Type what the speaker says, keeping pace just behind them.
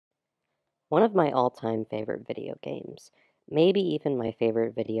One of my all-time favorite video games, maybe even my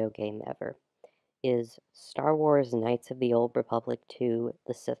favorite video game ever, is Star Wars Knights of the Old Republic 2: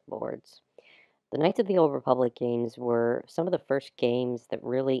 The Sith Lords. The Knights of the Old Republic games were some of the first games that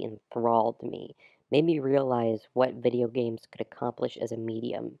really enthralled me, made me realize what video games could accomplish as a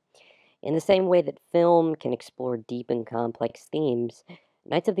medium. In the same way that film can explore deep and complex themes,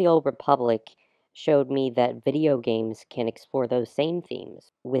 Knights of the Old Republic showed me that video games can explore those same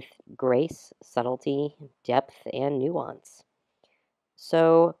themes with grace, subtlety, depth, and nuance.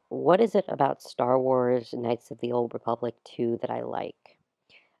 So, what is it about Star Wars Knights of the Old Republic 2 that I like?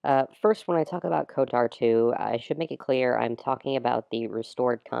 First, when I talk about KOTOR 2, I should make it clear I'm talking about the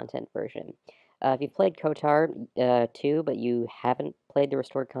restored content version. If you've played KOTOR 2, but you haven't played the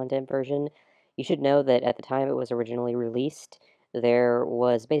restored content version, you should know that at the time it was originally released, there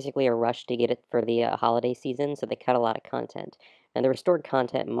was basically a rush to get it for the holiday season, so they cut a lot of content. And the restored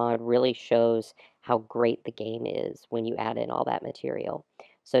content mod really shows how great the game is when you add in all that material.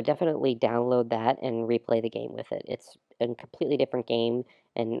 So definitely download that and replay the game with it. It's a completely different game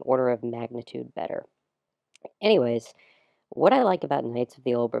an order of magnitude better. Anyways, what I like about Knights of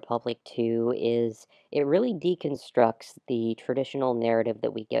the Old Republic 2 is it really deconstructs the traditional narrative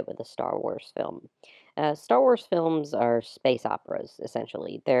that we get with a Star Wars film. Star Wars films are space operas,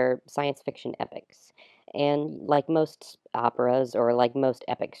 essentially. They're science fiction epics. And like most operas, or like most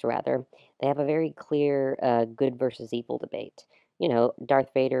epics rather, they have a very clear good versus evil debate. You know, Darth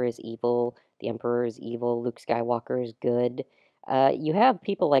Vader is evil, the Emperor is evil, Luke Skywalker is good. You have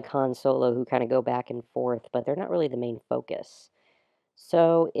people like Han Solo who kind of go back and forth, but they're not really the main focus.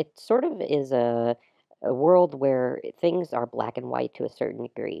 So it sort of is a world where things are black and white to a certain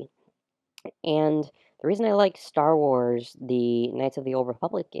degree. And the reason I like Star Wars, the Knights of the Old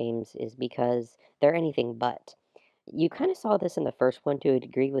Republic games, is because they're anything but. You kind of saw this in the first one to a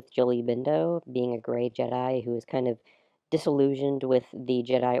degree with Jilly Bindo being a gray Jedi who is kind of disillusioned with the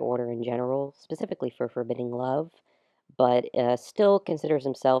Jedi Order in general, specifically for forbidding love, but still considers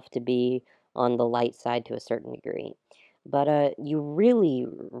himself to be on the light side to a certain degree. But you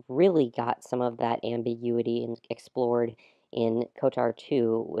really got some of that ambiguity explored in KOTOR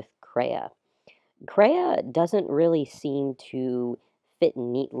 2 with Kreia. Kreia doesn't really seem to fit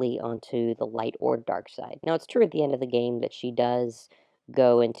neatly onto the light or dark side. Now, it's true at the end of the game that she does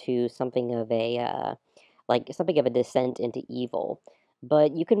go into something of a something of a descent into evil.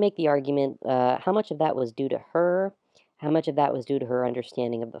 But you can make the argument how much of that was due to her, how much of that was due to her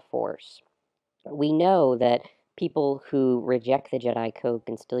understanding of the Force. We know that people who reject the Jedi Code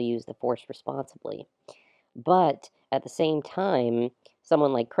can still use the Force responsibly. But at the same time,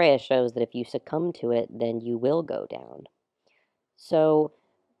 someone like Kreia shows that if you succumb to it, then you will go down. So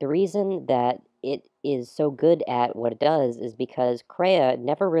the reason that it is so good at what it does is because Kreia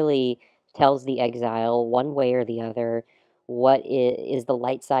never really tells the exile one way or the other what is the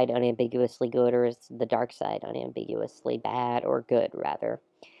light side unambiguously good or is the dark side unambiguously bad or good, rather.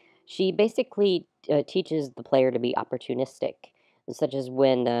 She basically teaches the player to be opportunistic, such as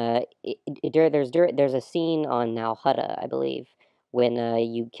when there's a scene on Now Hutta, I believe, when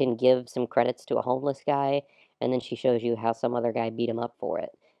you can give some credits to a homeless guy, and then she shows you how some other guy beat him up for it,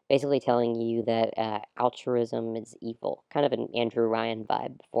 basically telling you that altruism is evil, kind of an Andrew Ryan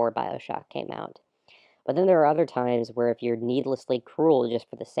vibe before BioShock came out. But then there are other times where if you're needlessly cruel just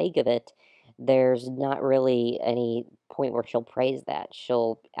for the sake of it, there's not really any point where she'll praise that.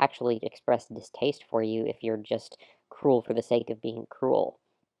 She'll actually express distaste for you if you're just cruel for the sake of being cruel.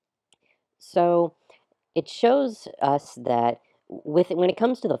 So it shows us that when it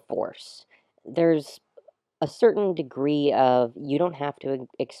comes to the Force, there's a certain degree of you don't have to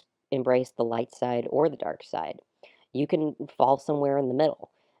embrace the light side or the dark side. You can fall somewhere in the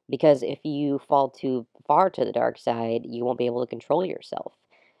middle. Because if you fall too far to the dark side, you won't be able to control yourself.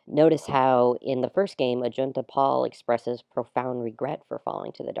 Notice how in the first game, Ajunta Paul expresses profound regret for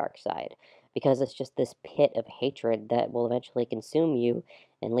falling to the dark side, because it's just this pit of hatred that will eventually consume you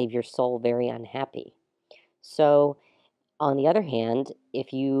and leave your soul very unhappy. So, on the other hand,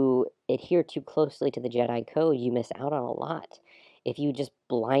 if you adhere too closely to the Jedi Code, you miss out on a lot. If you just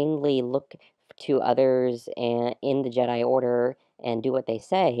blindly look to others and in the Jedi Order and do what they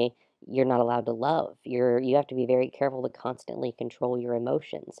say, you're not allowed to love. You have to be very careful to constantly control your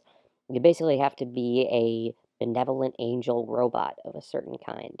emotions. You basically have to be a benevolent angel robot of a certain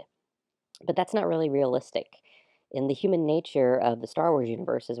kind. But that's not really realistic. In the human nature of the Star Wars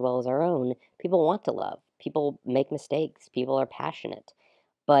universe, as well as our own, people want to love. People make mistakes. People are passionate.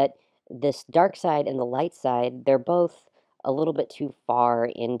 But this dark side and the light side, they're both a little bit too far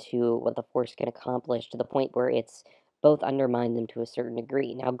into what the Force can accomplish to the point where it's both undermine them to a certain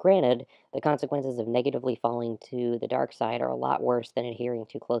degree. Now, granted, the consequences of negatively falling to the dark side are a lot worse than adhering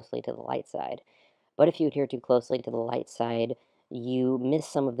too closely to the light side. But if you adhere too closely to the light side, you miss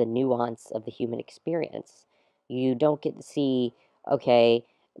some of the nuance of the human experience. You don't get to see, okay,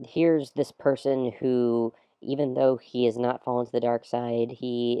 here's this person who, even though he has not fallen to the dark side,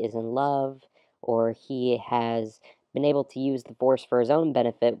 he is in love, or he has been able to use the Force for his own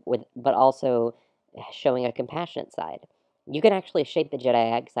benefit, but also showing a compassionate side. You can actually shape the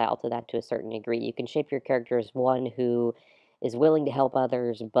Jedi exile to that to a certain degree. You can shape your character as one who is willing to help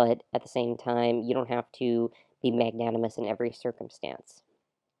others, but at the same time, you don't have to be magnanimous in every circumstance.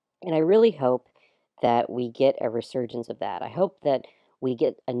 And I really hope that we get a resurgence of that. I hope that we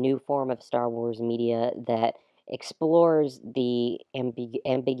get a new form of Star Wars media that explores the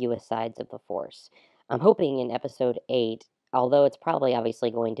ambiguous sides of the Force. I'm hoping in episode 8, although it's probably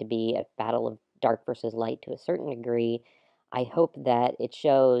obviously going to be a battle of dark versus light to a certain degree, I hope that it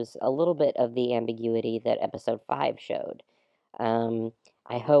shows a little bit of the ambiguity that episode 5 showed.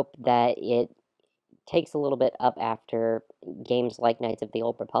 I hope that it takes a little bit up after games like Knights of the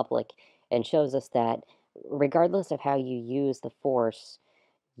Old Republic and shows us that regardless of how you use the Force,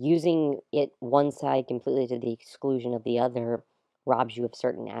 using it one side completely to the exclusion of the other robs you of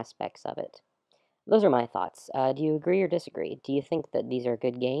certain aspects of it. Those are my thoughts. Do you agree or disagree? Do you think that these are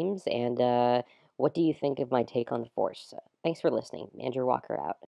good games? And what do you think of my take on the Force? Thanks for listening. Andrew Walker out.